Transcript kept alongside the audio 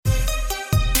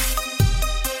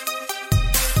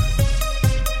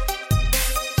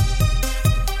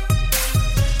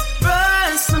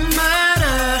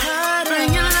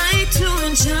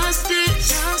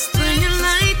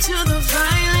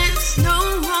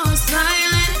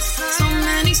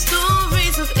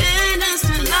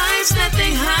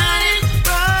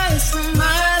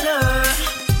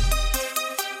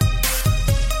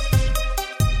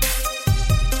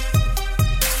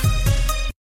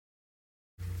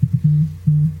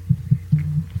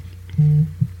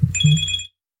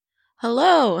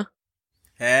Hello.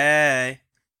 Hey.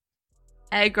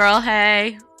 Hey, girl,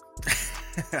 hey.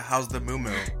 How's the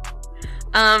moo-moo?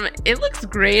 It looks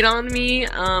great on me.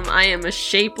 I am a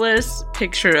shapeless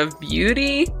picture of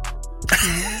beauty.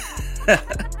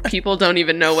 People don't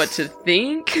even know what to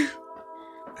think.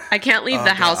 I can't leave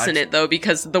the house in it, though,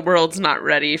 because the world's not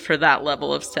ready for that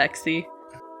level of sexy.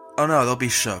 Oh no, they'll be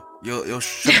shook. You'll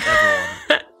shook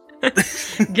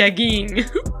everyone. Gagging.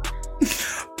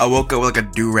 I woke up with like a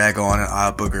do-rag on and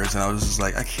eye boogers, and I was just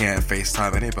like, I can't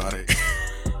FaceTime anybody.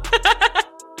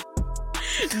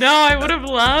 No, I would have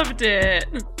loved it.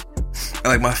 And,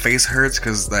 like, my face hurts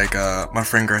because, like, my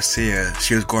friend Garcia,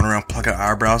 she was going around plucking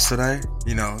eyebrows today.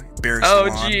 You know, Barry Oh,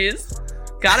 Salon.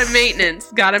 jeez. Gotta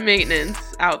maintenance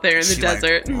out there in the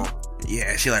desert.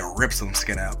 Yeah, she, like, rips some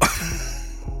skin out.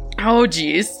 Oh,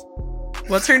 jeez.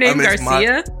 What's her name,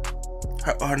 Garcia?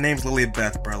 Her name's Lily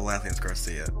Beth, but her last name's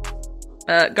Garcia.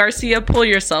 Garcia, pull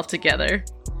yourself together.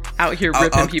 Out here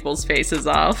ripping people's faces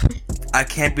off. I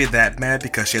can't be that mad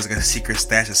because she has like a secret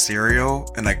stash of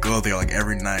cereal, and I go there like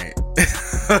every night.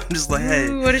 I'm just like, hey.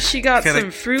 Ooh, what has she got?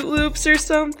 Some Fruit Loops or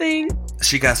something?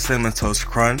 She got Cinnamon Toast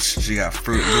Crunch, she got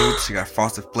Fruit Loops, she got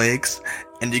Frosted Flakes,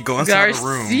 and you go inside the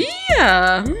room.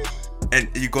 Garcia! And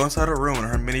you go inside her room, and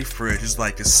her mini fridge is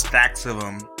like just stacks of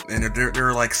them, and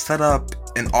they're like set up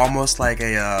in almost like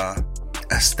a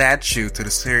statue to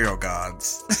the cereal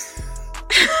gods.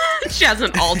 She has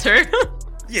an altar.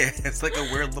 Yeah, it's like a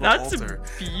weird little altar.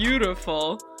 That's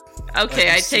beautiful.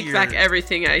 Okay, I take back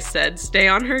everything I said. Stay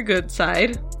on her good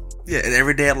side. Yeah, and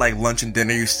every day at like lunch and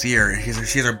dinner, you see her. And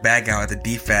she has her bag out at the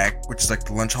DFAC, which is like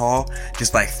the lunch hall,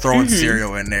 just like throwing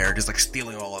cereal in there, just like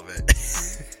stealing all of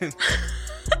it.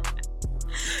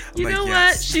 You know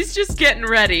what? She's just getting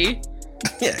ready.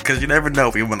 Yeah, because you never know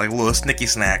if you want like a little snicky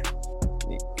snack.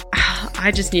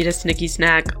 I just need a snicky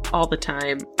snack all the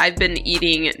time. I've been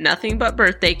eating nothing but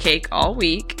birthday cake all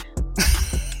week.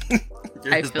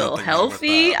 I feel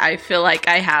healthy. I feel like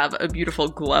I have a beautiful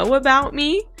glow about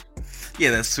me.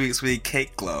 Yeah, that sweet, sweet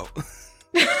cake glow.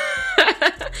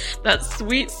 That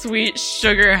sweet, sweet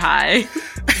sugar high.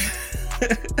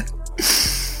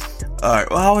 Alright,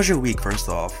 well, how was your week, first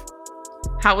off?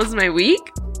 How was my week?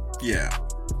 Yeah.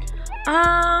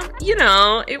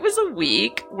 It was a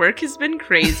week. Work has been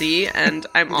crazy, and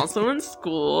I'm also in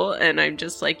school, and I'm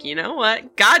just like, you know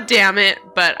what? God damn it.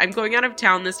 But I'm going out of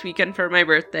town this weekend for my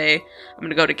birthday. I'm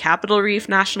gonna go to Capitol Reef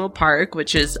National Park,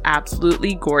 which is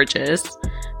absolutely gorgeous,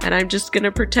 and I'm just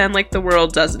gonna pretend like the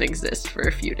world doesn't exist for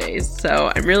a few days.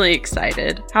 So I'm really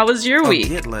excited. How was your week?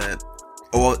 Get lit.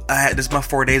 Well, this is my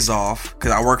 4 days off,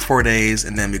 because I work 4 days,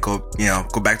 and then we go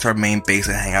back to our main base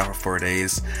and hang out for 4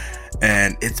 days.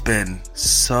 And it's been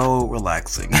so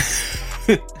relaxing.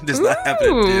 Just not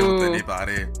having to deal with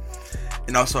anybody.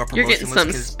 And also our You're getting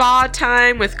some spa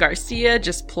time with Garcia,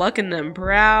 just plucking them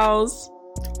brows.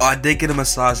 Oh, I did get a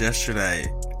massage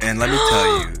yesterday. And let me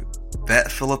tell you,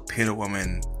 that Filipino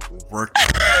woman worked.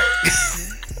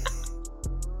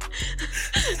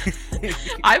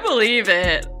 I believe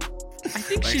it. I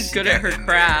think she's good at her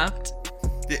craft.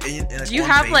 And do you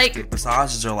have the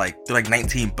massages are they're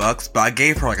 $19, but I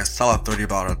gave her a solid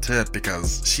 $30 tip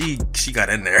because she got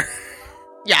in there.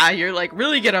 Yeah, you're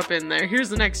really get up in there.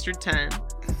 Here's an extra 10.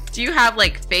 Do you have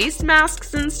face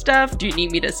masks and stuff? Do you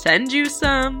need me to send you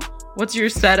some? What's your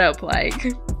setup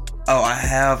like? Oh, I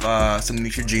have some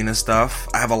Neutrogena stuff.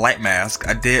 I have a light mask.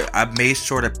 I made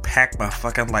sure to pack my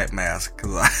fucking light mask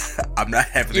because I'm not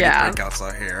having any breakouts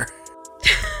out here.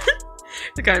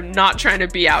 I'm not trying to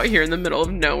be out here in the middle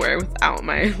of nowhere without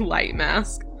my light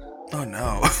mask. Oh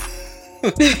no.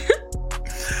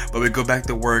 But we go back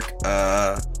to work.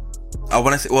 I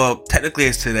want to say, well, technically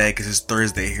it's today because it's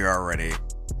Thursday here already.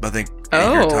 But I think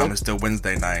your time is still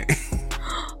Wednesday night.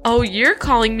 Oh, you're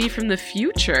calling me from the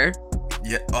future.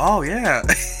 Yeah. Oh, yeah.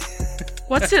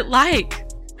 What's it like?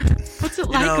 What's it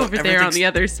like over there on the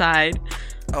other side?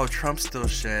 Oh, Trump's still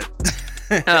shit.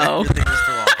 Oh. Everything is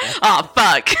still awful. Oh,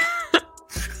 fuck.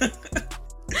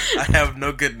 I have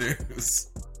no good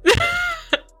news.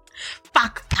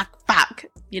 Fuck.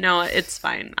 You know what? It's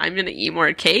fine. I'm gonna eat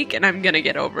more cake and I'm gonna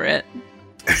get over it.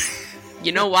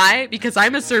 You know why? Because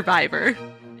I'm a survivor.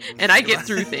 And I get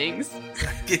through things.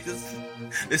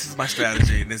 This is my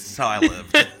strategy, and this is how I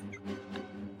live.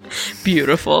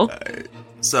 Beautiful. Right.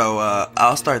 So,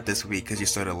 I'll start this week because you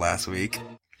started last week.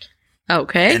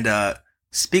 Okay. And,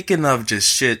 speaking of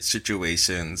just shit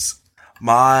situations,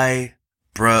 my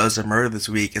Bruh's a Murder this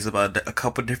week is about a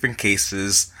couple different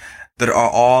cases that are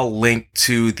all linked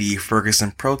to the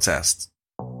Ferguson protests.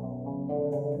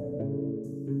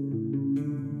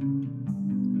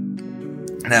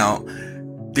 Now,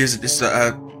 there's just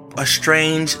a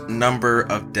strange number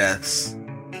of deaths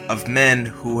of men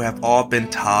who have all been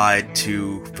tied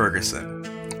to Ferguson.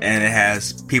 And it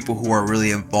has people who are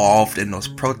really involved in those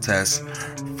protests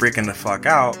freaking the fuck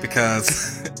out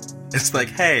because it's like,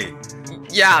 hey.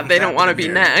 Yeah, they don't want to be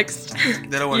next.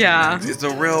 They don't want to be next. It's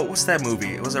a real, what's that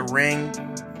movie? It was a Ring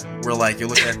where like you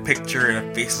look at a picture and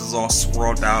the face is all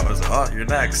swirled out. It was like, oh, you're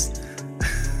next.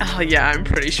 Oh yeah, I'm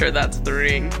pretty sure that's The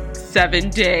Ring.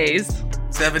 7 days.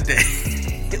 7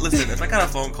 days. Listen, if I got a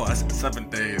phone call, I said 7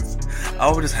 days,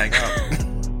 I would just hang up.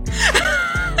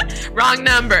 Wrong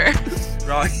number.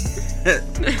 Wrong.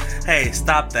 Hey,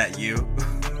 stop that, you.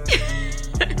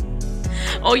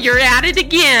 Oh, you're at it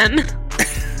again.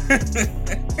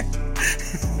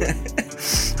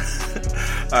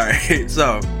 Alright,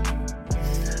 so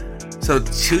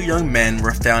 2 young men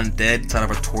were found dead inside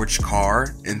of a torched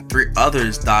car, and 3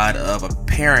 others died of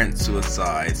apparent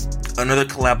suicides. Another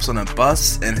collapsed on a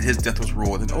bus, and his death was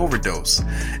ruled an overdose.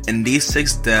 And these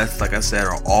 6 deaths, like I said,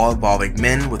 are all involving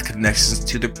men with connections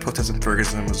to the protests in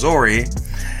Ferguson, Missouri.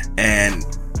 And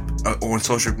on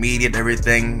social media and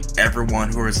everything,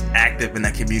 everyone who is active in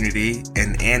that community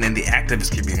and in the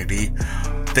activist community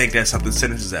think that something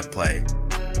sinister is at play.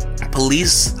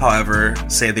 Police, however,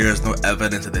 say there is no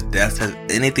evidence that the death has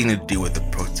anything to do with the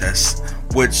protests,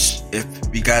 which, if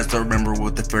you guys don't remember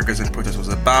what the Ferguson protest was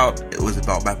about, it was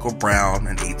about Michael Brown,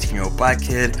 an 18-year-old black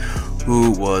kid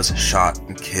who was shot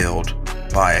and killed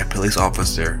by a police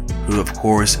officer who, of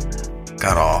course,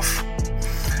 got off.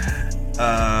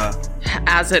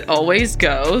 As it always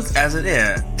goes. As it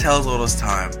is. Tells all this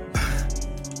time.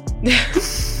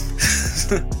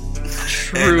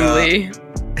 Truly. And,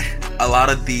 a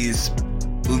lot of these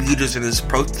leaders in this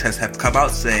protest have come out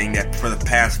saying that for the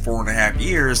past 4.5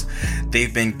 years,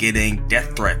 they've been getting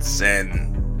death threats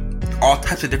and all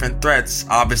types of different threats,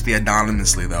 obviously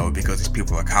anonymously though, because these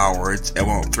people are cowards and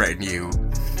won't threaten you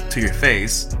to your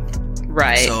face.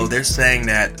 Right. So they're saying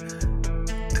that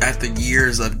after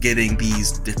years of getting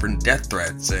these different death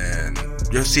threats, and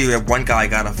you'll see that one guy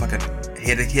got a fucking,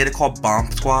 he had to call bomb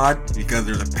squad because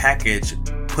there's a package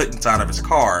put inside of his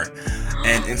car.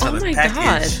 And inside the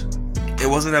package, it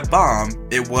wasn't a bomb,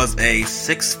 it was a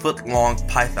 6-foot-long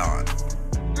python.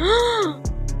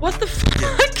 What the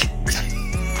fuck?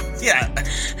 Yeah.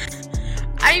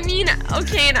 I mean,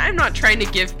 okay, and I'm not trying to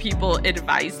give people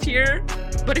advice here,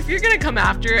 but if you're gonna come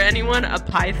after anyone, a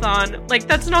python, like,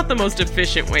 that's not the most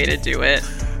efficient way to do it.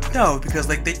 No, because,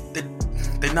 like,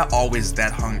 they're not always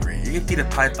that hungry. You can feed a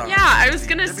python. Yeah, I was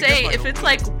gonna say, if it's,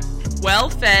 like,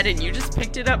 well fed and you just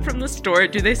picked it up from the store,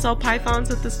 do they sell pythons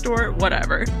at the store?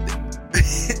 Whatever.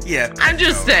 Yeah, I'm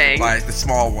just saying, like the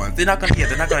small ones, they're not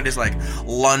gonna just like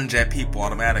lunge at people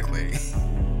automatically.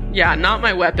 Yeah, not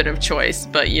my weapon of choice,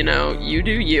 but you know, you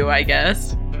do you, I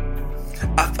guess.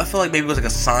 I feel like maybe it was like a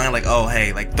sign, like, oh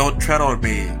hey, like, don't tread on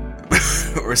me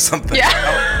or something.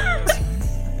 Yeah.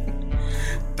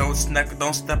 Don't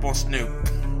step on Snoop.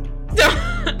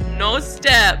 No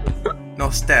step.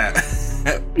 No step.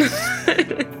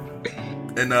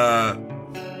 And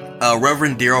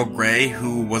Reverend Daryl Gray,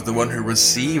 who was the one who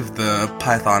received the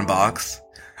Python box,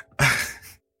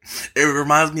 it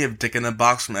reminds me of Dick in a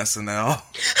Box from SNL.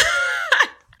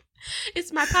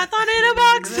 It's my python in a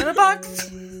box. In a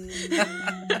box.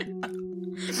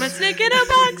 My snake in a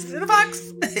box. In a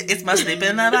box. It's my snake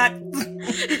in a box.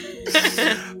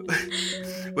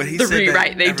 But he the said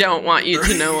rewrite they don't want you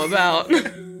to know about.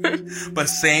 But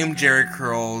same Jerry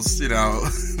curls, you know,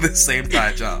 the same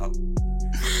tie job.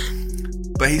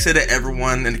 But he said that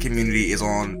everyone in the community is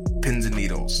on pins and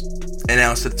needles. And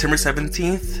now September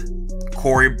 17th,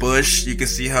 Corey Bush, you can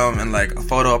see him in like a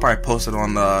photo, I'll probably post it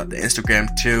on the Instagram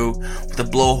too, with the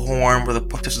blowhorn where the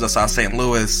protesters outside St.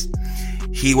 Louis.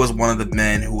 He was one of the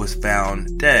men who was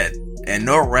found dead. And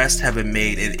no arrests have been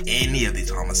made in any of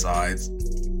these homicides.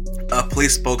 A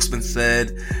police spokesman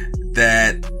said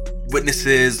that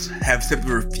witnesses have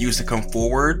simply refused to come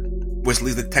forward, which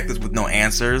leaves detectives with no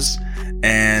answers,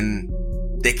 and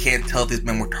they can't tell if these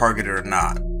men were targeted or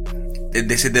not.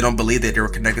 They said they don't believe that they were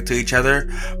connected to each other,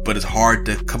 but it's hard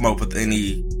to come up with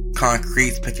any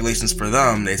concrete speculations for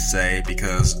them, they say,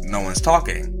 because no one's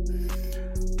talking.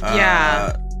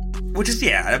 Yeah. Which is,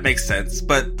 yeah, that makes sense,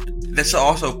 but that should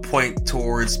also point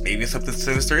towards maybe something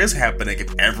sinister is happening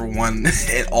if everyone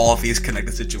in all of these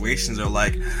connected situations are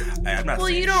like, I'm not. Well,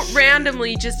 you don't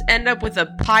randomly just end up with a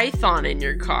python in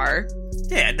your car.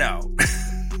 Yeah, no.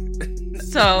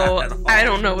 So, I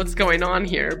don't know what's going on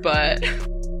here, but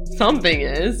something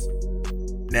is.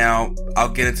 Now, I'll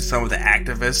get into some of the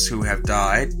activists who have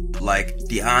died. Like,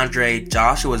 DeAndre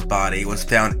Joshua's body was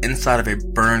found inside of a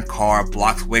burned car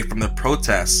blocks away from the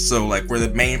protests. So, like, where the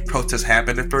main protest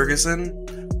happened in Ferguson,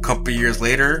 a couple years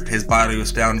later, his body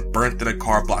was found burnt in a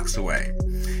car blocks away.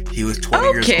 He was 20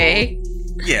 years old.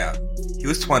 Yeah, he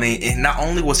was 20, and not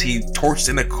only was he torched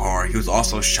in a car, he was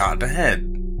also shot in the head.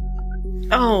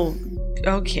 Oh,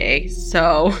 okay,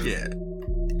 so...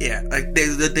 Yeah, like,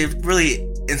 they really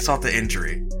insult the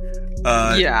injury.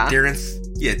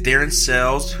 Darren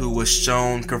Sells, who was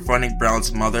shown confronting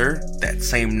Brown's mother that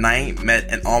same night, met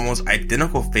an almost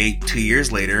identical fate 2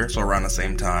 years later, so around the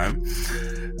same time.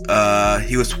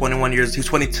 He was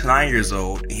 29 years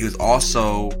old, and he was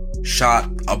also shot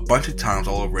a bunch of times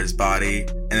all over his body,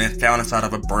 and then found inside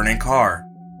of a burning car.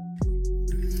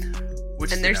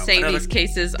 And they're saying these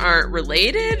cases aren't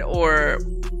related, or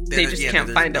they just can't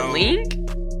find a link?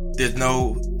 There's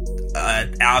no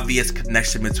obvious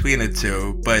connection between the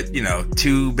two, but, you know,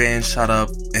 two men shot up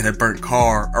in a burnt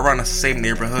car around the same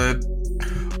neighborhood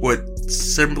with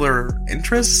similar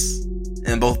interests,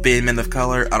 and both being men of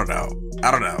color. I don't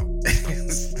know.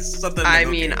 Something. I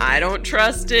mean, I don't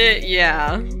trust it.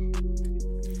 Yeah.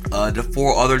 The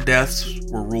 4 other deaths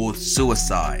were ruled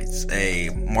suicides. A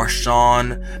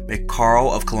Marshawn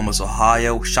McCarl of Columbus,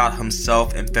 Ohio, shot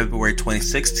himself in February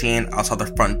 2016 outside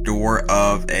the front door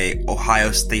of a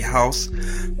Ohio State house.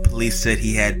 Police said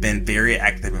he had been very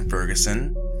active in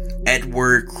Ferguson.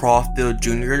 Edward Crawfield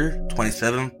Jr.,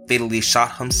 27, fatally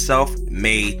shot himself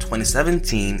May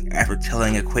 2017 after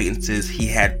telling acquaintances he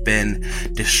had been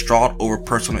distraught over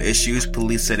personal issues.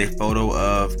 Police said a photo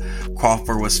of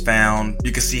Crawford was found.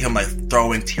 You can see him like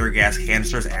throwing tear gas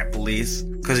canisters at police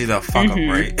because he's a fuck up,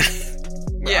 right?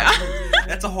 Yeah.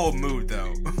 That's a whole mood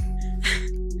though.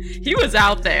 He was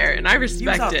out there and I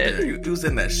respect it. He was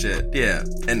in that shit, yeah.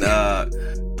 And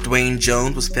Dwayne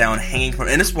Jones was found hanging from,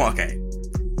 and this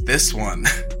one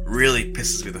really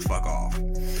pisses me the fuck off.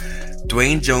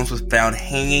 Dwayne Jones was found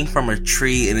hanging from a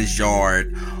tree in his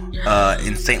yard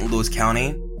in St. Louis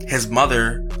County. His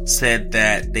mother said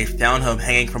that they found him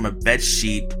hanging from a bed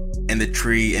sheet in the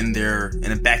tree in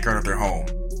the backyard of their home.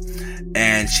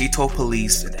 And she told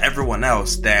police and everyone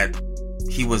else that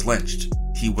he was lynched.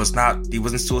 He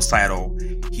wasn't suicidal.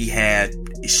 He had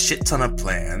a shit ton of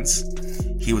plans.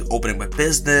 He was opening a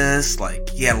business, like,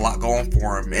 he had a lot going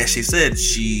for him. And she said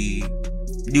she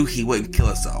knew he wouldn't kill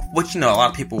himself. Which, you know, a lot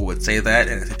of people would say that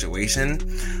in a situation.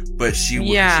 But she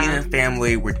and her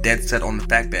family were dead set on the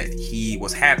fact that he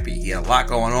was happy. He had a lot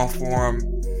going on for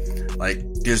him. Like,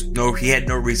 he had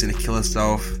no reason to kill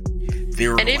himself.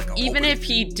 Even if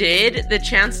he did, the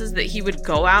chances that he would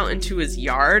go out into his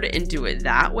yard and do it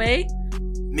that way,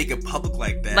 make it public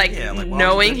like that,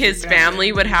 knowing his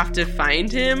family would have to find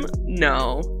him,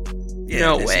 no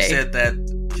way.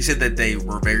 She said that they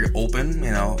were very open,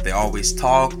 you know, they always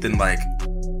talked, and like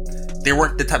they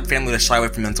weren't the type of family to shy away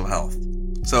from mental health.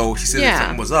 So she said if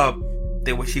something was up,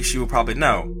 she would probably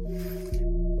know.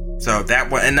 So that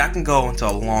one, and I can go into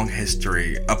a long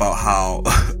history about how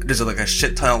there's like a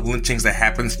shit ton of lynchings that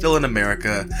happen still in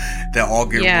America that all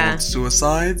get ruled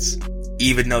suicides,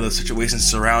 even though the situations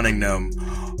surrounding them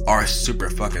are super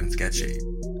fucking sketchy.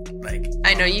 Like,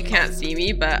 I know you can't see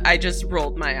me, but I just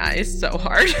rolled my eyes so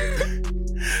hard.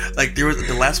 Like, there was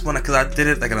the last one, because I did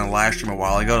it like in a live stream a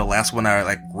while ago. The last one I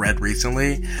like read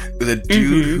recently was a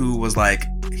dude who was like,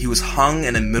 he was hung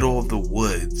in the middle of the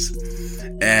woods,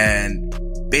 and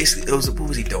basically what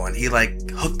was he doing? He like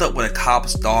hooked up with a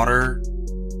cop's daughter,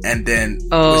 and then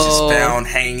was just found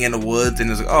hanging in the woods, and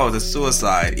it was like, oh, it's a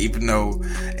suicide, even though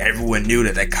everyone knew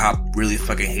that cop really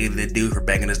fucking hated the dude for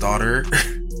banging his daughter.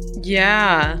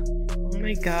 Yeah. Oh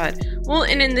my god. Well,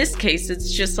 and in this case,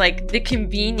 it's just like the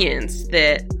convenience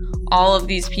that all of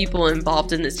these people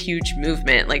involved in this huge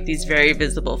movement, like these very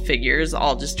visible figures,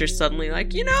 all just are suddenly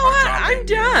like, you know what? I'm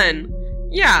done.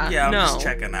 Yeah, I'm just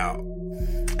checking out.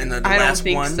 And the I last don't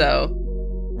think one so.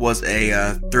 was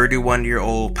a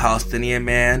 31-year-old Palestinian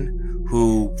man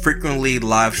who frequently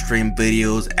live streamed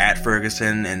videos at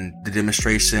Ferguson and the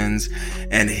demonstrations,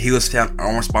 and he was found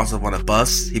unresponsive on a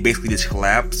bus. He basically just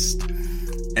collapsed,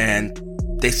 and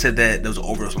they said that there was an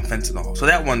overdose on fentanyl. So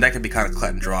that could be kind of cut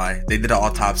and dry. They did an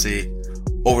autopsy,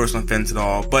 overdose on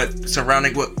fentanyl, but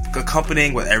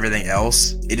accompanying with everything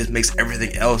else, it just makes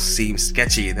everything else seem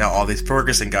sketchy. That all these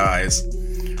Ferguson guys,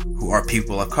 who are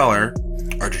people of color,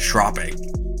 are just dropping.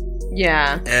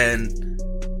 Yeah. And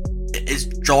it's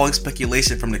drawing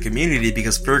speculation from the community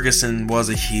because Ferguson was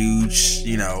a huge,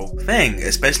 thing,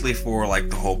 especially for like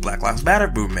the whole Black Lives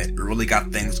Matter movement. It really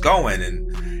got things going, and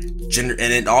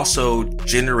it also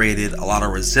generated a lot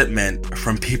of resentment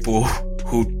from people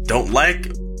who don't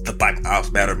like the Black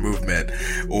Lives Matter movement,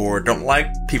 or don't like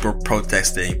people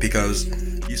protesting because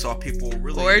you saw people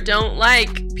really... Or don't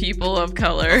like people of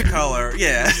color.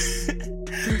 Yeah.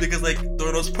 Because, like,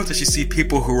 during those protests, you see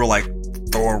people who were, like,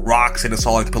 throwing rocks and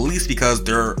assaulting police because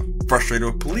they're frustrated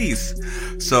with police.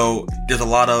 So, there's a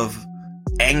lot of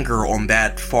anger on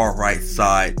that far-right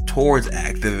side towards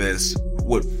activists,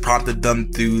 what prompted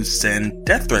them to send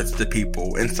death threats to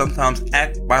people and sometimes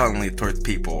act violently towards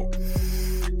people.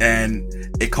 And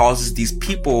it causes these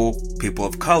people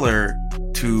of color,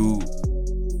 to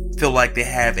feel like they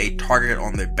have a target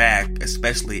on their back,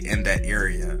 especially in that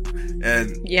area.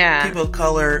 And people of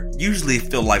color usually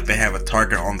feel like they have a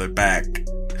target on their back.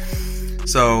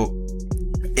 So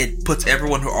it puts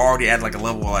everyone who already at like a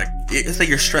level, like, let's say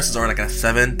your stresses are like a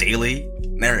 7 daily,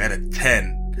 and they're at a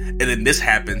 10. And then this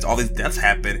happens, all these deaths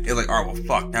happen, it's like, alright, well,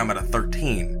 fuck, now I'm at a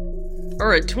 13.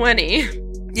 Or a 20.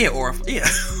 Yeah, or a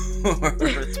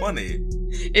 20.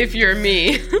 If you're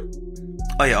me.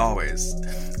 Oh yeah, always.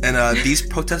 And these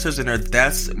protesters and their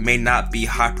deaths may not be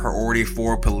high priority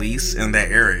for police in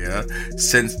that area,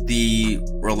 since the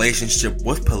relationship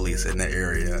with police in that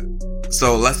area.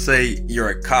 So let's say you're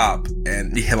a cop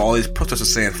and you have all these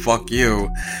protesters saying fuck you,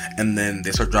 and then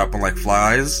they start dropping like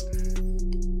flies.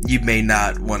 You may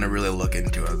not want to really look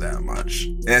into it that much.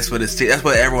 And that's what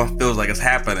everyone feels like is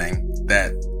happening,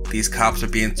 that these cops are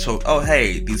being told, oh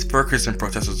hey, these Ferguson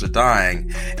protesters are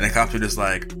dying, and the cops are just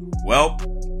like, well,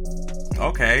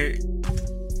 okay.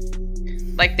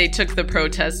 Like, they took the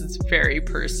protests very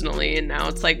personally, and now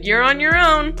it's like, you're on your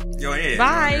own. Bye. You're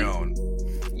on your own.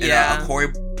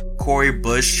 And, Corey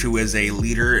Bush, who is a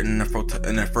leader in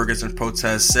the Ferguson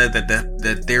protest, said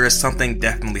that there is something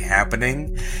definitely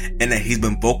happening, and that he's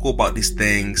been vocal about these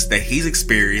things that he's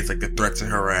experienced, like the threats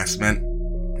and harassment,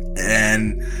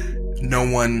 and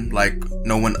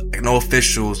no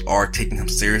officials are taking him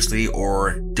seriously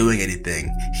or doing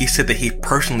anything. He said that he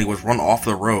personally was run off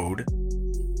the road.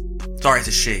 Sorry, it's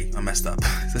a she. I messed up.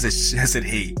 I said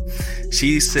he.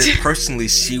 She said personally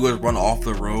she was run off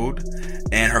the road,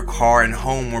 and her car and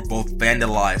home were both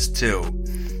vandalized too.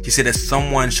 She said that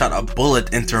someone shot a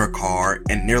bullet into her car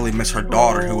and nearly missed her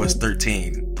daughter, who was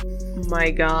 13. My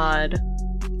God.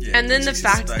 Yeah, and then the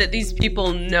fact that these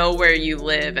people know where you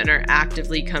live and are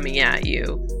actively coming at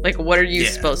you. Like, what are you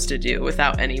supposed to do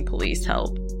without any police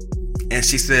help? And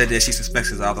she said that she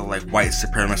suspects it's either like white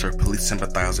supremacists or police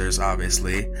sympathizers,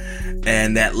 obviously.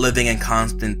 And that living in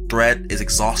constant threat is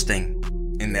exhausting.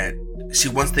 And that she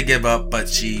wants to give up, but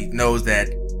she knows that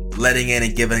letting in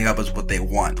and giving up is what they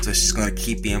want. So she's going to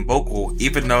keep being vocal,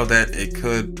 even though that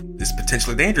is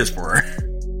potentially dangerous for her.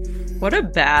 What a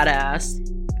badass.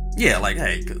 Yeah, like,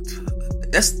 hey,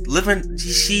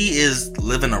 she is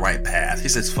living the right path. She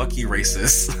says, fuck you,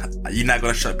 racist. You're not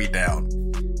going to shut me down.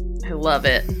 I love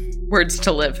it. Words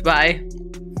to live by.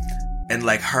 And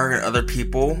like, her and other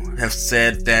people have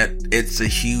said that it's a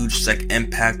huge like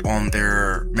impact on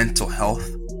their mental health,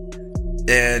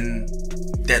 and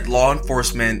that law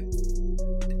enforcement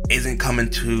isn't coming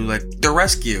to like the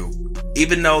rescue.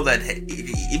 Even though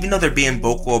they're being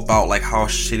vocal about like how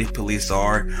shitty police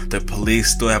are, the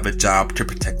police still have a job to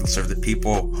protect and serve the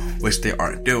people, which they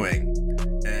aren't doing.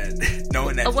 And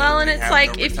knowing that, and it's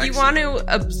like, if you want to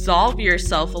absolve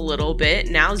yourself a little bit,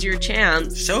 now's your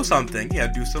chance. Show something,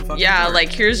 do some fucking work.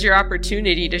 Like, here's your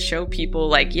opportunity to show people,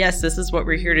 like, yes, this is what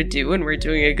we're here to do, and we're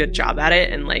doing a good job at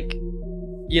it, and like,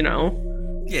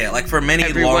 like for many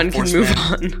everyone can move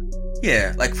on.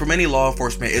 Yeah, like for many, law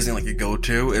enforcement isn't like your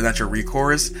go-to, it's not your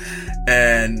recourse.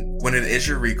 And when it is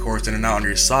your recourse and they're not on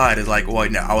your side, it's like, well,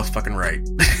 no, I was fucking right.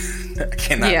 I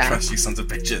cannot trust you sons of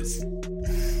bitches.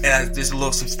 And there's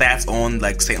some stats on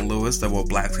like St. Louis,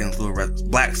 black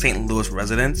St. Louis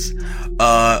residents.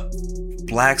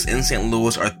 Blacks in St.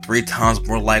 Louis are 3 times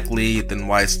more likely than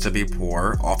whites to be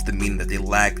poor, often meaning that they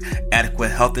lack adequate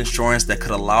health insurance that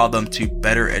could allow them to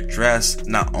better address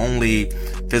not only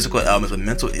physical ailments but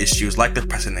mental issues like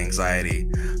depression and anxiety.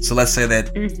 So let's say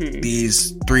that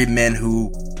these 3 men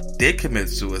who did commit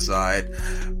suicide,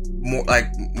 more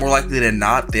likely than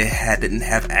not, they didn't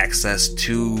have access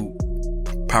to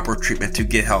proper treatment to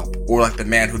get help. Or like the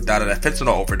man who died of a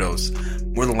fentanyl overdose,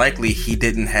 more than likely he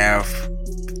didn't have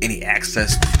any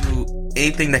access to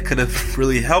anything that could have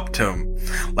really helped him,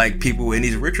 like people in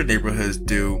these richer neighborhoods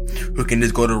do, who can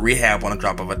just go to rehab on a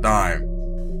drop of a dime.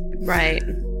 Right.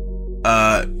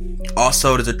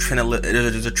 Also, there's a trend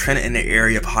in the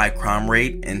area of high crime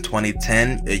rate. In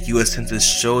 2010, a U.S. census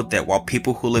showed that while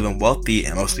people who live in wealthy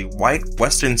and mostly white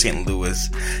Western St. Louis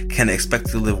can expect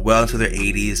to live well into their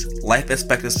 80s, life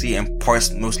expectancy in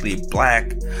parts mostly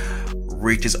black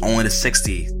reaches only to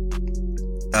 60.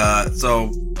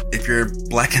 So if you're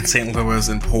black in St. Louis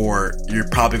and poor, you're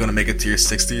probably gonna make it to your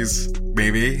 60s,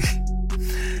 maybe.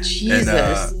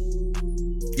 Jesus.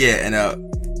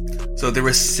 So there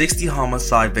were 60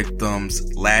 homicide victims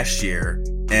last year,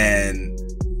 and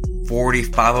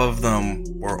 45 of them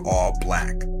were all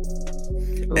black.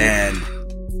 Oof. And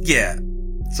yeah,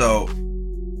 so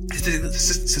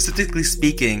statistically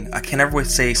speaking, I can never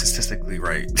say statistically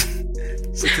right.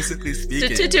 Statistically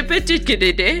speaking,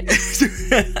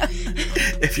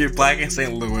 if you're black in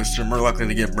St. Louis, you're more likely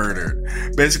to get murdered.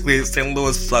 Basically, St.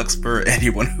 Louis sucks for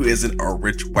anyone who isn't a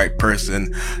rich white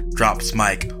person. Drops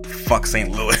mic. Fuck St.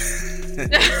 Louis.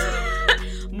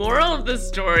 Moral of the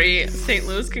story: St.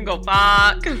 Louis can go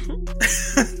fuck.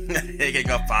 They can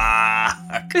go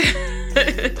fuck.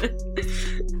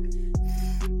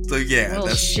 So yeah, Well,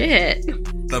 that's shit.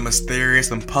 the mysterious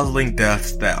and puzzling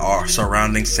deaths that are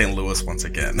surrounding St. Louis once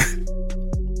again.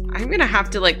 I'm gonna have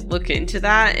to look into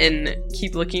that and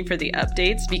keep looking for the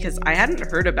updates because I hadn't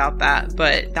heard about that,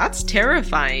 but that's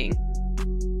terrifying.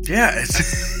 Yeah, it's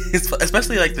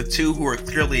especially the two who are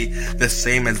clearly the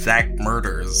same exact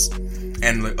murders,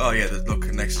 and oh yeah, there's no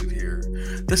connection here.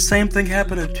 The same thing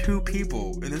happened to two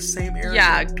people in the same area,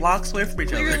 Yeah, blocks away from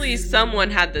each other. Clearly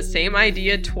someone had the same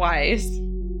idea twice.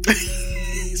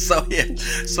 So yeah,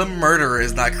 some murderer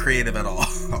is not creative at all.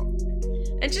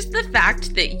 And just the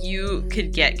fact that you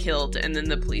could get killed and then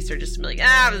the police are just like,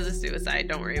 it was a suicide,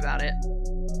 don't worry about it.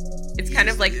 It's kind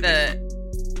of like the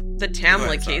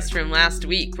Tamla case from last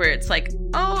week where it's like,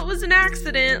 oh, it was an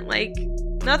accident,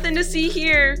 nothing to see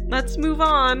here, let's move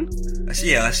on.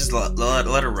 Yeah, let's just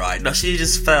let her ride. No, she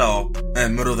just fell in the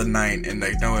middle of the night and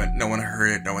no one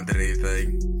heard it, no one did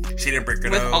anything. She didn't break her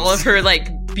nose. With all of her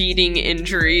beating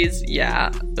injuries.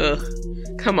 Yeah. Ugh.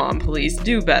 Come on, police,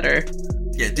 do better.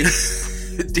 Yeah,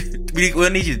 we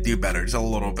need you to do better, just a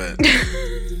little bit.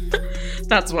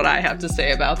 That's what I have to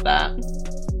say about that.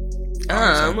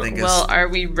 Well, are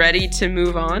we ready to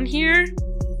move on here?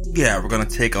 Yeah, we're gonna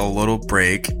take a little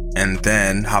break and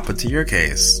then hop into your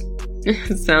case.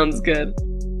 Sounds good.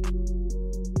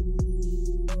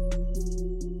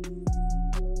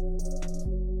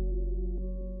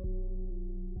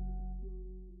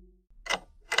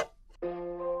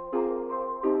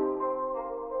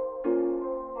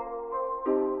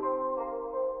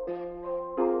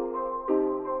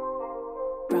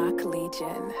 Rock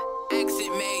Legion.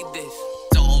 Exit made this.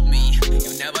 Told me,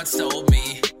 you never told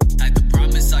me. Had to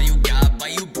promise all you got,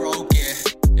 but you broke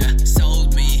it. Yeah,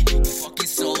 sold me, you fucking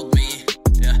sold me.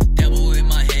 Yeah, devil in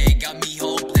my head got me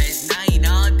hopeless. Night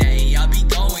all day, I'll be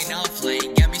going off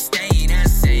late. Got me staying and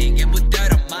singing with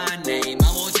dirt on my name.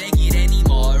 I won't take it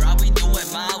anymore, I'll be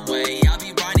doing my way. I'll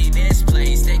be running this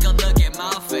place, take a look at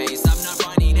my face. I'm not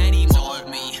running anymore. Told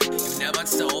me, you never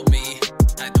told me.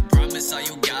 Had to promise all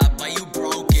you got, but you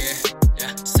broke it.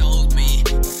 Yeah, sold me,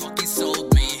 you fucking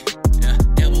sold me. Yeah,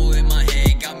 devil in my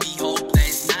head got me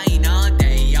hopeless. Night all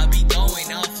day, I'll be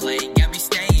going off late. Got me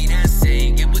staying and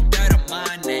singing with dirt on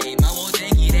my name. I won't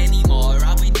take it anymore,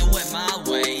 I'll be doing my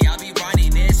way. I'll be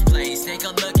running this place, take a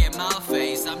look at my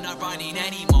face. I'm not running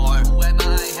anymore. Who am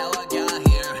I? How I got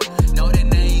here? Know the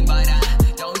name, but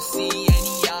I don't see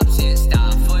any options.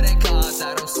 Stop for the cause,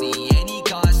 I don't see any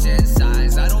caution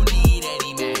signs. I don't need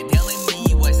any man telling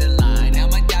me what's the line.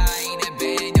 Am I dying in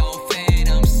bed? No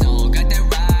phantom song. Got that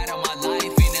ride on my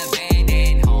life in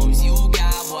abandoned homes. You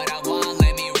got what I want,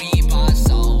 let me read my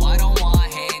soul. I don't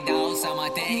want handouts, I'ma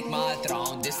take my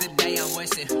throne. This the day I'm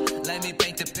wishing, let me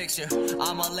paint the picture.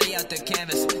 I'ma lay out the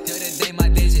canvas till the day my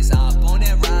digits up on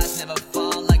that rise, never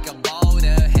fall like a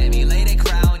boulder. Heavy lady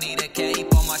crown, need a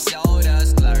cape on my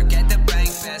shoulders. Clerk at the bank,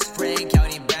 best friend,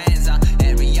 counting bands.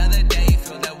 Every other day,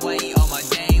 feel that weight on my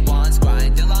day ones.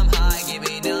 Grind till I'm high,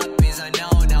 giving up is a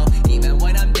no-no. Even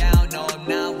when I'm down, no, I'm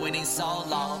not winning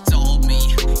solo. Told me,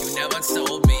 you never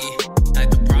told me.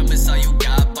 Had to promise all you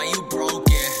got, but you broke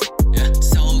it. Yeah,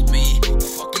 sold me, you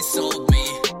fucking sold me.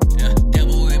 Yeah,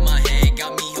 devil in my head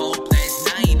got me hopeless.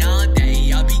 Night all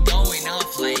day, I'll be going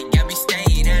off late. Got me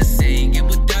staying and singing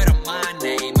with dirt on my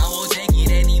name. I won't take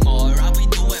it anymore, I'll be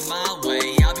doing my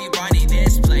way. I'll be running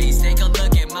this place, take a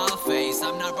look at my face.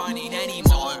 I'm not running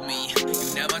anymore. Told me,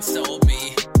 you never told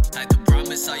me. Had to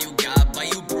promise all you got,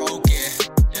 but you broke it.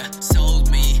 Yeah, sold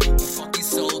me, you fucking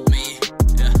sold me.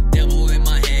 Yeah, devil in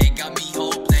my head got me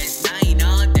hopeless. Night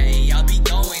all day, I'll be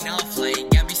going off late.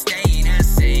 Got me staying and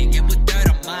singing with dirt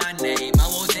on my name. I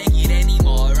won't take it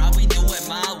anymore, I'll be doing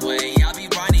my way. I'll be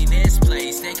running this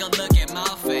place, take a look at my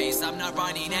face. I'm not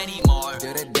running anymore.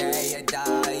 To the day I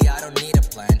die, I don't need a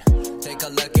plan. Take a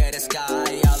look at the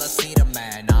sky, all I see the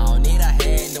man. I don't need a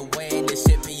hand to win, this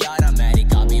shit be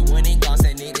automatic. I'll be winning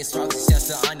constant, need instructions just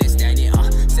to understand.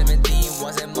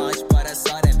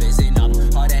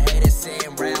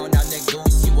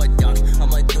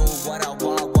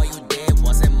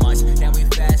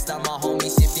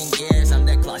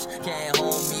 rush. Can't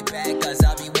hold me back, cause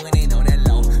I'll be winning on that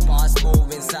low. Boss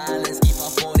move in silence, keep my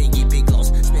 40, keep it close.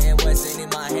 Spit Wesson in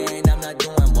my hand, I'm not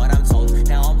doing what I'm told.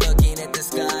 Now I'm looking at the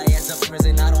sky as a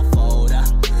prison, I don't fold.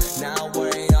 Now I'm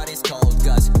worried all these cold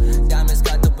guts. Diamonds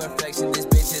got the perfection, this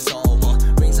bitch is over.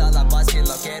 Rings all up, I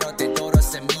lo quiero, te toro,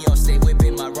 se mío. Stay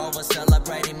whipping my rover,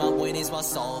 celebrating my winnings while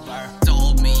sober.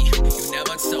 Told me, you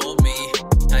never told me.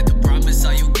 Had to promise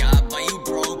all you got, but you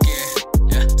broke it.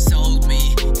 Yeah, sold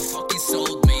me, you fucking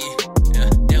sold me. Yeah,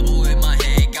 devil in my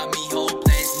head got me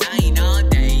hopeless. Night all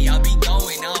day, I'll be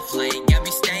going off late. Got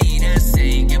me staying at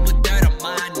same, get with dirt on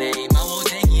my name. I won't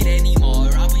take it anymore,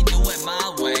 I'll be doing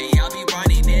my way. I'll be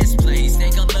running this place,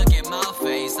 take a look at my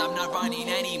face. I'm not running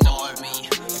anymore. Me, you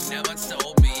never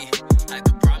told me. Had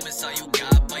to promise all you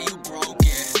got, but you broke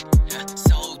it. Yeah,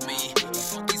 sold me, you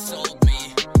fucking sold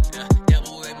me. Yeah,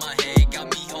 devil in my head got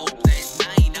me hopeless.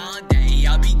 Night all day,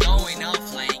 I'll be going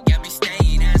off late. Got me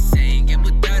staying at same, get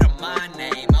with dirt on my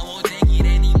name. I won't take it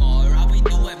anymore, I'll be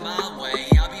doing my way.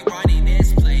 I'll be running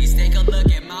this place, take a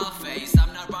look at my face.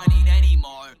 I'm not running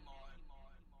anymore.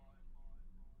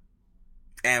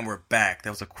 And we're back. That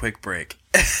was a quick break.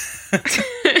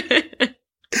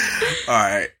 All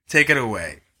right, take it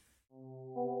away.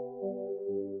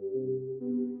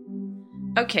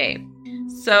 Okay,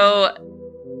 so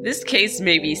this case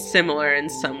may be similar in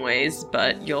some ways,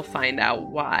 but you'll find out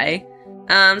why.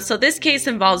 So this case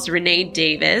involves Renee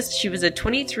Davis. She was a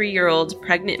 23-year-old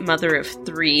pregnant mother of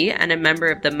 3 and a member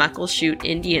of the Muckleshoot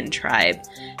Indian tribe.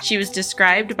 She was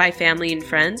described by family and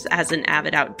friends as an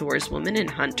avid outdoorswoman and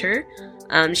hunter.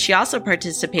 She also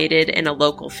participated in a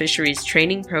local fisheries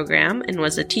training program and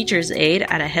was a teacher's aide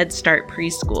at a Head Start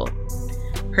preschool.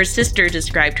 Her sister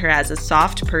described her as a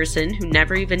soft person who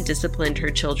never even disciplined her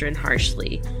children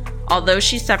harshly. Although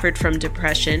she suffered from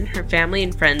depression, her family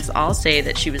and friends all say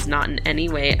that she was not in any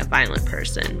way a violent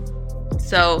person.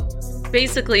 So,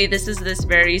 basically, this is this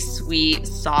very sweet,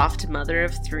 soft mother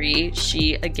of 3.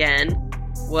 She, again,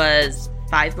 was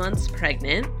 5 months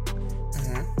pregnant.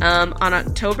 On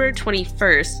October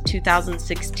 21st,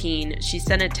 2016, she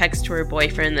sent a text to her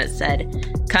boyfriend that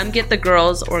said, "Come get the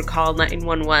girls or call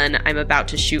 911, I'm about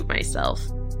to shoot myself."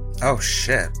 Oh,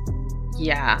 shit.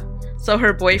 Yeah. So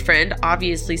her boyfriend,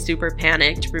 obviously super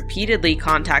panicked, repeatedly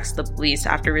contacts the police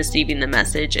after receiving the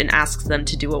message and asks them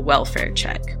to do a welfare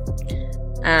check.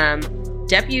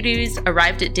 Deputies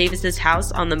arrived at Davis's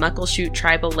house on the Muckleshoot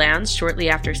tribal lands shortly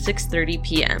after 6:30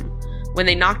 p.m. When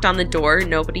they knocked on the door,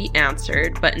 nobody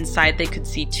answered, but inside they could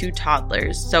see 2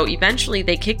 toddlers. So eventually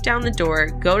they kick down the door,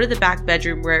 go to the back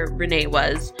bedroom where Renee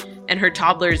was, and her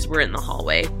toddlers were in the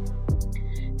hallway.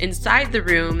 Inside the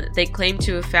room, they claimed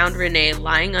to have found Renee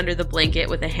lying under the blanket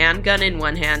with a handgun in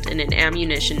one hand and an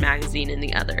ammunition magazine in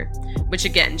the other. Which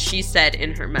again, she said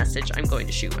in her message, "I'm going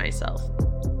to shoot myself."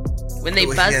 When they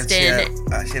buzzed in...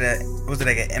 was it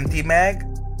like an empty mag?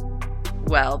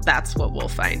 Well, that's what we'll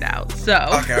find out. So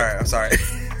Okay, alright, I'm sorry.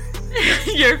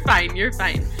 You're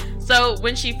fine. So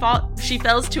when she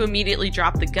fails to immediately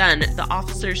drop the gun, the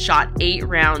officers shot 8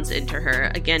 rounds into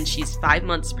her. Again, she's 5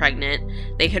 months pregnant.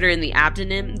 They hit her in the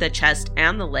abdomen, the chest,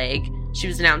 and the leg. She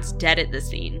was announced dead at the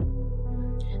scene.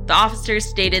 The officers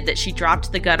stated that she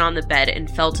dropped the gun on the bed and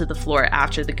fell to the floor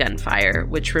after the gunfire,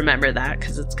 which remember that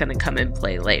because it's going to come in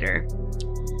play later.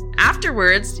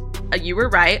 Afterwards, you were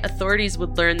right, authorities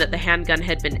would learn that the handgun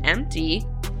had been empty.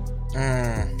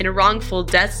 In a wrongful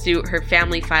death suit her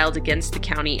family filed against the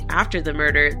county after the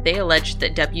murder, they alleged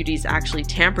that deputies actually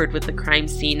tampered with the crime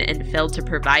scene and failed to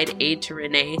provide aid to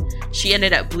Renee. She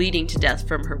ended up bleeding to death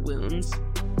from her wounds.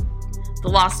 The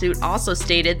lawsuit also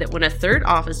stated that when a third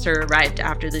officer arrived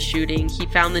after the shooting, he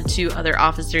found the 2 other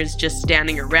officers just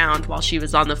standing around while she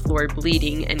was on the floor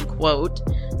bleeding and, quote,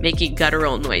 making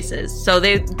guttural noises. So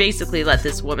they basically let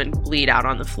this woman bleed out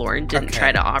on the floor and didn't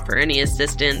try to offer any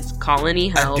assistance, call any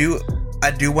help.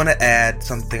 I do want to add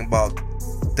something about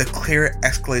the clear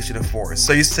escalation of force.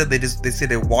 So you said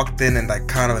they walked in and like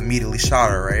kind of immediately shot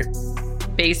her, right?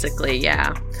 Basically,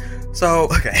 yeah. So,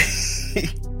 okay.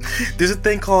 There's a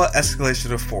thing called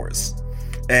escalation of force.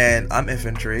 And I'm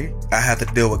infantry. I have to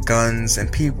deal with guns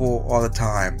and people all the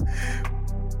time.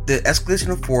 The escalation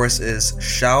of force is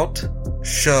shout,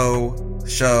 show,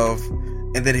 shove,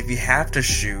 and then if you have to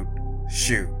shoot,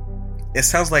 shoot. It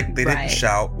sounds like they didn't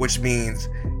shout, which means,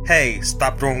 hey,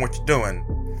 stop doing what you're doing.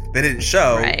 They didn't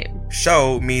show. Right.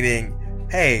 Show meaning,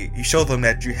 hey, you show them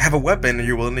that you have a weapon and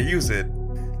you're willing to use it.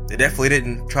 They definitely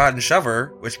didn't try and shove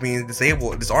her, which means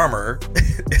disarm her.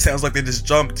 It sounds like they just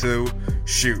jumped to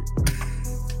shoot.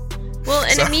 Well,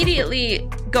 and immediately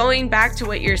going back to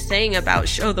what you're saying about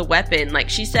show the weapon, like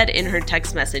she said in her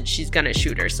text message, she's gonna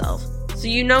shoot herself. So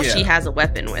you know she has a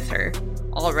weapon with her.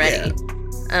 already.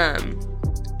 Yeah.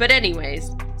 But anyways,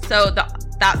 so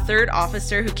that third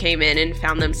officer who came in and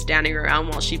found them standing around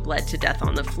while she bled to death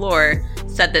on the floor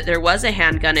said that there was a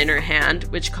handgun in her hand,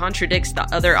 which contradicts the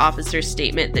other officer's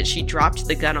statement that she dropped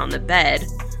the gun on the bed,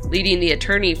 leading the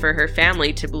attorney for her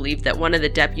family to believe that one of the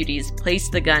deputies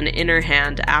placed the gun in her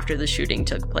hand after the shooting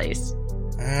took place.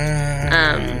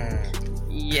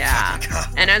 Yeah.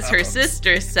 And as her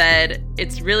sister said,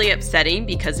 it's really upsetting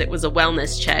because it was a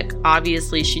wellness check.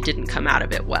 Obviously, she didn't come out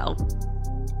of it well.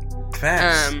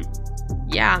 Facts.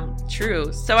 Yeah,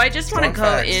 true. So I just want to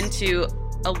go into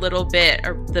a little bit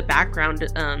of the background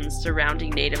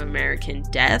surrounding Native American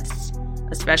deaths,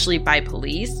 especially by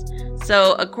police.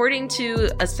 So according to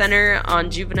a Center on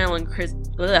Juvenile and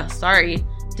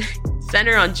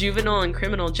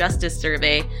Criminal Justice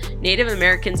survey, Native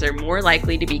Americans are more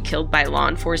likely to be killed by law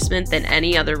enforcement than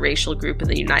any other racial group in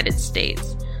the United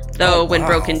States. Though, when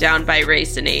broken down by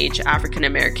race and age, African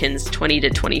Americans 20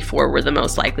 to 24 were the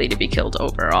most likely to be killed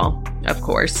overall, of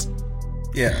course.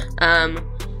 Yeah.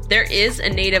 There is a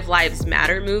Native Lives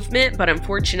Matter movement, but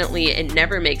unfortunately it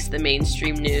never makes the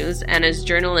mainstream news, and as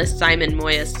journalist Simon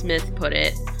Moya Smith put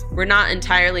it, we're not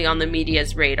entirely on the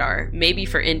media's radar, maybe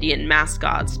for Indian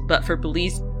mascots, but for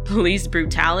police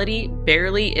brutality,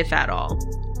 barely, if at all.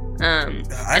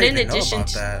 I didn't know about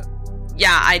that.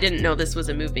 Yeah, I didn't know this was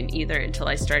a movement either until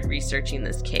I started researching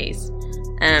this case.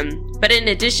 But in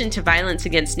addition to violence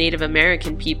against Native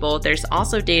American people, there's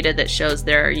also data that shows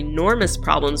there are enormous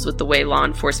problems with the way law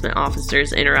enforcement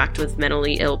officers interact with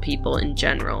mentally ill people in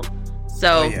general.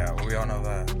 So, yeah, we all know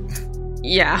that.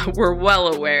 Yeah, we're well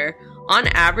aware. On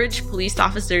average, police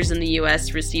officers in the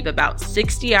U.S. receive about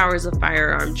 60 hours of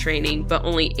firearm training, but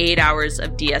only 8 hours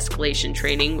of de-escalation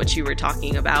training, which you were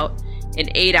talking about, and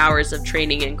 8 hours of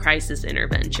training in crisis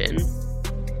intervention.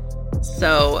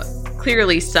 So,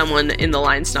 clearly someone in the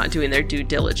line's not doing their due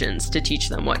diligence to teach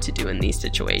them what to do in these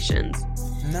situations.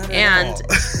 Not at all.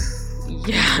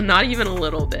 Yeah, not even a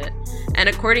little bit. And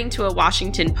according to a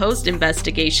Washington Post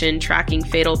investigation tracking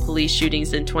fatal police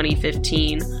shootings in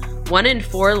 2015, 1 in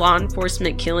 4 law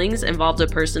enforcement killings involved a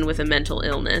person with a mental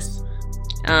illness.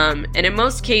 And in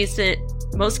most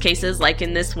cases, like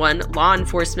in this one, law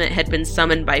enforcement had been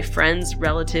summoned by friends,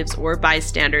 relatives, or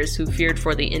bystanders who feared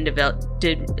for the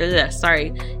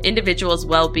individual's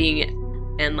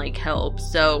well-being and help.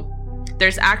 So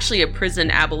there's actually a prison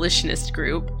abolitionist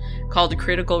group called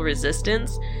Critical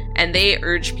Resistance, and they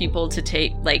urge people to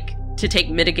take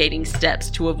mitigating steps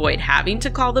to avoid having to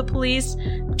call the police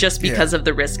just because of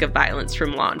the risk of violence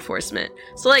from law enforcement.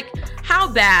 So how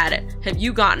bad have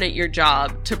you gotten at your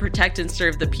job to protect and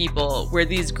serve the people where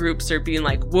these groups are being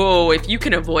like, whoa, if you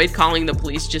can avoid calling the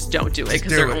police, just don't do it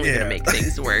because they're only going to make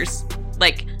things worse.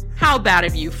 How bad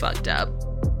have you fucked up?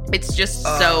 It's just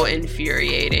so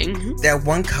infuriating. That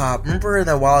one cop, remember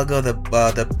that while ago, the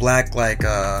black,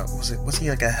 was he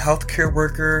a healthcare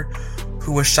worker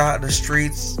who was shot in the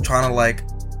streets trying to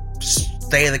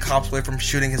stay the cops away from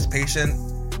shooting his patient?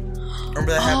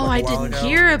 Remember that happened I didn't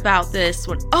hear about this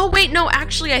one. Oh wait, no,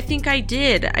 actually I think I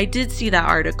did see that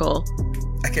article.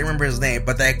 I can't remember his name,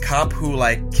 but that cop who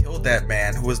killed that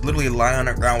man, who was literally lying on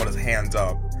the ground with his hands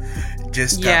up,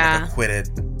 just got acquitted.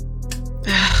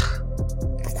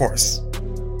 Of course.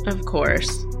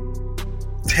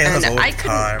 Tale as old as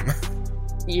time.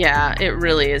 Yeah, it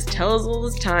really is. Tale as old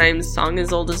as time, song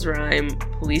as old as rhyme,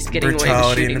 police getting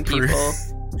brutality away with shooting people.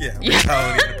 Yeah,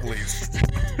 brutality in the police.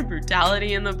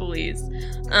 Brutality in the police.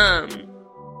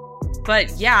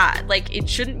 But yeah, it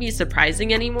shouldn't be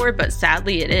surprising anymore, but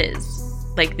sadly it is.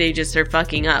 They just are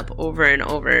fucking up over and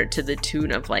over to the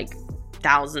tune of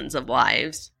thousands of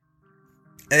lives.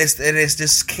 And it's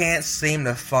just can't seem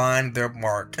to find their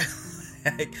mark.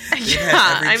 They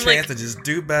have every chance to just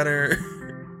do better.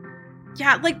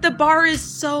 Yeah, the bar is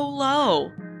so low.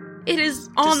 It is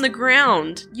on the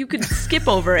ground. You could skip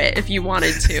over it if you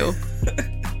wanted to.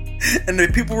 And the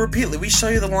people repeatedly, we show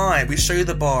you the line, we show you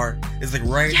the bar. It's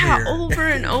right here. Yeah, over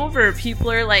and over.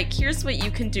 People are here's what you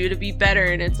can do to be better.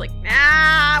 And it's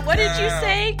nah, what did you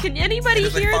say? Can anybody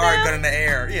hear that? Fire gun in the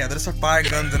air. Yeah, there's fire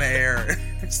guns in the air.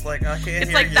 It's I can't hear you.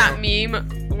 It's that meme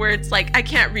where it's I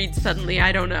can't read suddenly,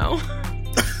 I don't know.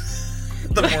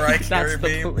 The more I carry That's the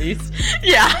meme. Police.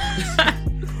 Yeah.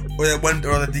 Or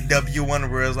the DW one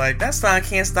where it's that sign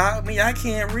can't stop me, I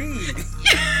can't read.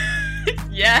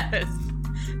 Yes.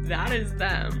 That is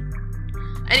them.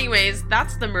 Anyways,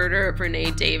 that's the murder of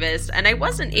Renee Davis, and I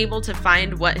wasn't able to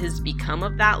find what has become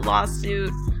of that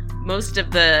lawsuit. Most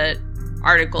of the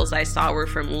articles I saw were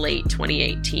from late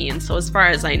 2018, so as far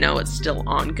as I know, it's still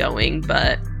ongoing,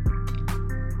 but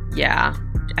yeah.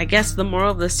 I guess the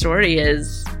moral of the story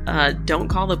is don't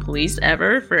call the police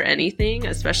ever for anything,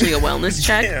 especially a wellness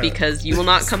check, Yeah. because you will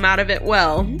not come out of it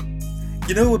well.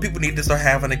 You know what people need to start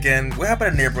having again? What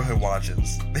happened to neighborhood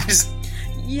watches? They just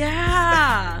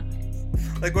Yeah.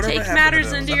 like whatever Take happened matters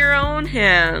to those? into your own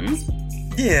hands.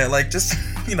 Yeah, like just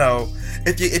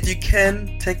if you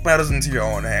can take matters into your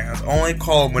own hands, only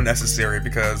call them when necessary,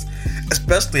 because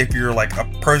especially if you're like a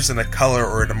person of color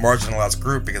or in a marginalized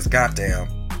group, because goddamn,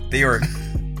 they're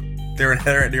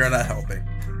not helping.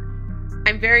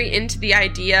 I'm very into the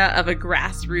idea of a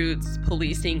grassroots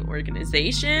policing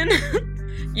organization.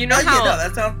 You know how? Yeah, no,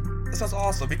 that sounds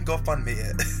awesome. We can go fund me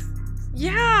it.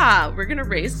 Yeah, we're gonna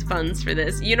raise funds for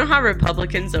this. You know how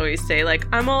Republicans always say, like,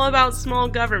 I'm all about small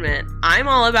government. I'm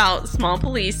all about small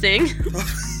policing.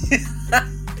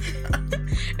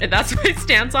 And that's my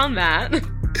stance on that.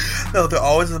 No, they're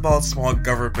always about small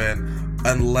government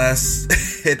unless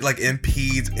it like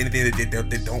impedes anything that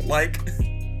they don't like.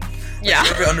 Yeah. I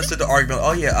never understood the argument.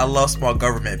 Oh yeah, I love small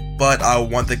government, but I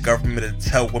want the government to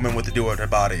tell women what to do with their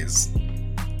bodies.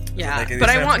 Yeah, Make any but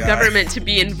I sense, want guy? government to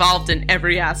be involved in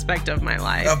every aspect of my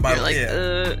life. Of my- You're like,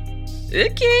 yeah.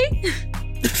 Okay.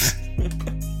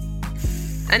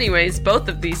 Anyways, both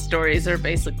of these stories are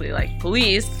basically like,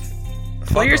 police, pull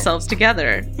Fuck 'em. yourselves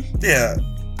together. Yeah,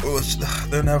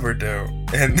 they'll never do.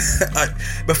 And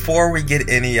before we get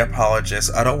any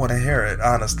apologists, I don't want to hear it,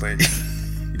 honestly.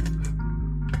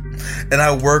 And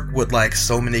I work with like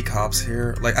so many cops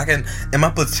here. Like in my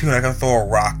platoon, I can throw a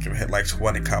rock and hit like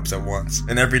 20 cops at once.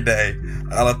 And every day,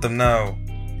 I let them know,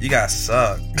 you guys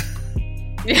suck.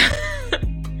 Yeah.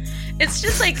 It's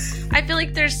just like, I feel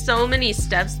like there's so many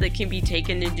steps that can be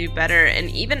taken to do better. And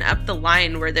even up the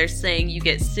line where they're saying you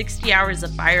get 60 hours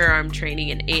of firearm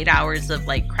training and 8 hours of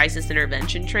like crisis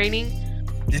intervention training.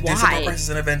 Do some more Why? crisis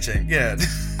intervention. Yeah.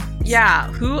 Yeah,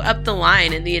 who up the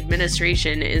line in the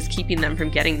administration is keeping them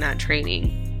from getting that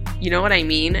training? You know what I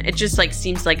mean? It just like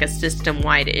seems like a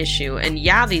system-wide issue. And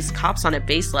yeah, these cops on a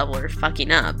base level are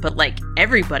fucking up, but like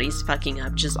everybody's fucking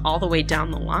up just all the way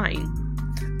down the line.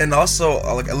 And also,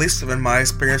 like at least in my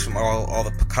experience from all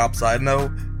the cops I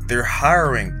know, they're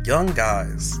hiring young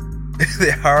guys.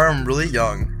 They hire them really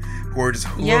young, who are just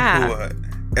hua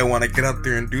and want to get up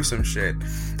there and do some shit.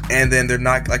 And then they're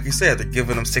not, like you said, they're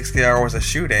giving them 60 hours of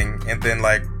shooting and then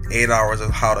like 8 hours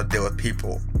of how to deal with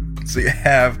people. So you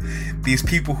have these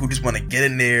people who just want to get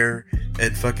in there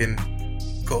and fucking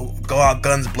go out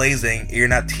guns blazing. And you're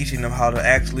not teaching them how to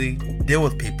actually deal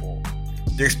with people.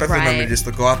 You're expecting them to just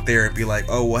to go out there and be like,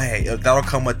 oh, well, hey, that'll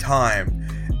come with time.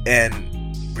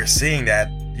 And we're seeing that.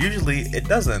 Usually it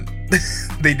doesn't.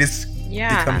 They just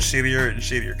become shittier and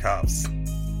shittier cops.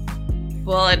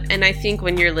 Well, and I think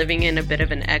when you're living in a bit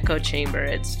of an echo chamber,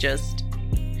 it's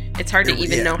hard to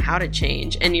even know how to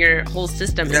change, and your whole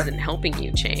system isn't helping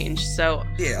you change. So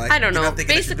I don't know.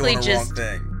 Basically, just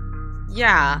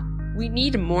we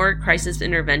need more crisis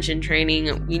intervention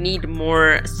training. We need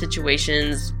more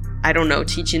situations. I don't know,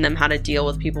 teaching them how to deal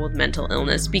with people with mental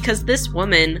illness, because this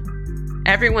woman,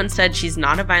 everyone said she's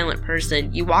not a violent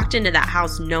person. You walked into that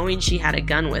house knowing she had a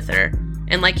gun with her.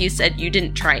 And like you said, you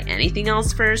didn't try anything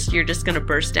else first. You're just going to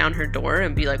burst down her door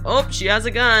and be like, oh, she has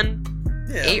a gun.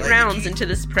 Yeah, 8 rounds into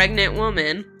this pregnant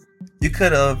woman. You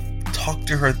could have talked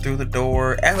to her through the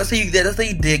door. And let's say you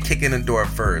did kick in the door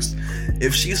first.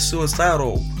 If she's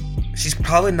suicidal, she's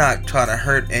probably not trying to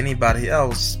hurt anybody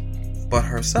else but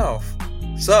herself.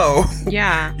 So,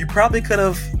 yeah, you probably could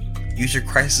have used your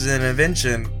crisis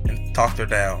intervention and talked her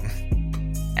down.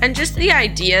 And just the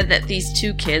idea that these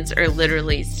 2 kids are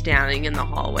literally standing in the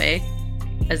hallway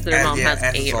as their mom has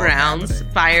 8 rounds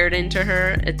fired into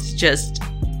her. It's just,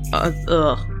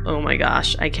 oh my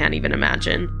gosh, I can't even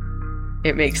imagine.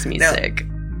 It makes me sick.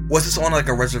 Was this on like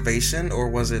a reservation, or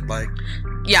was it like...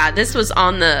 Yeah, this was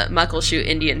on the Muckleshoot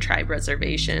Indian Tribe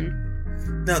Reservation.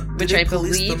 Now, which I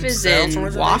believe is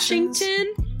in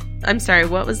Washington? I'm sorry,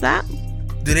 what was that?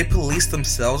 Do they police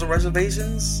themselves on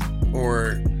reservations?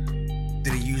 Or...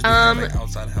 did he usually have like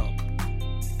outside help?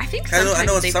 I think sometimes I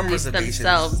know they police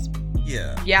themselves.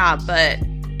 Yeah. Yeah, but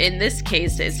in this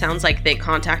case, it sounds like they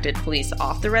contacted police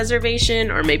off the reservation,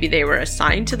 or maybe they were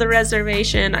assigned to the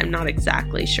reservation. I'm not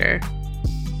exactly sure.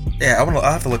 Yeah, I'll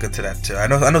have to look into that too. I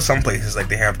know some places like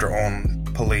they have their own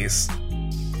police.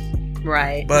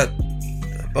 Right. But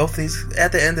both these,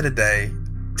 at the end of the day,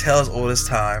 tale as old as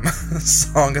time,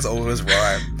 song as old as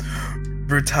rhyme,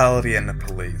 brutality and the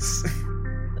police.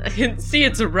 I can see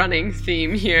it's a running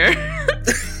theme here.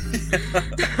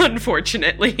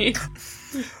 Unfortunately.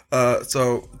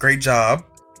 So great job.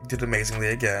 You did amazingly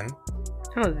again.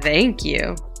 Oh, thank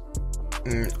you.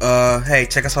 Hey,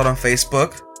 check us out on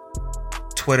Facebook,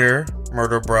 Twitter,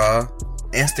 Murderbra.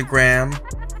 Instagram.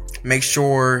 Make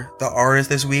sure the artist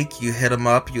this week, you hit them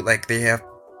up.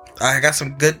 I got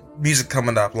some good music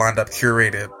coming up, lined up,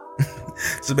 curated.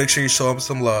 So make sure you show them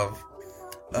some love.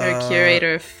 You're a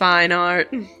curator of fine art.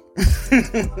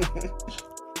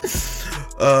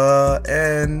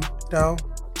 And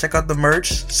check out the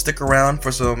merch. Stick around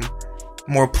for some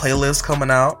more playlists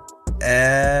coming out.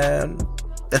 And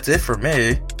that's it for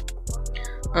me.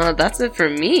 That's it for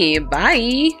me.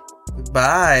 Bye.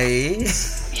 Bye.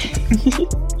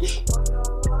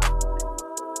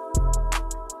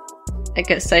 I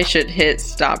guess I should hit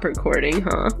stop recording,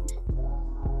 huh?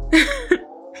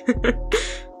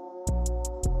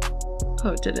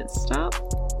 Oh, did it stop?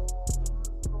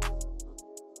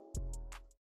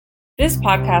 This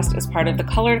podcast is part of the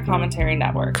Colored Commentary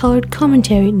Network. Colored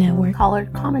Commentary Network.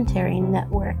 Colored Commentary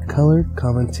Network. Colored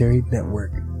Commentary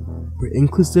Network, where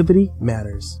inclusivity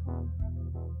matters.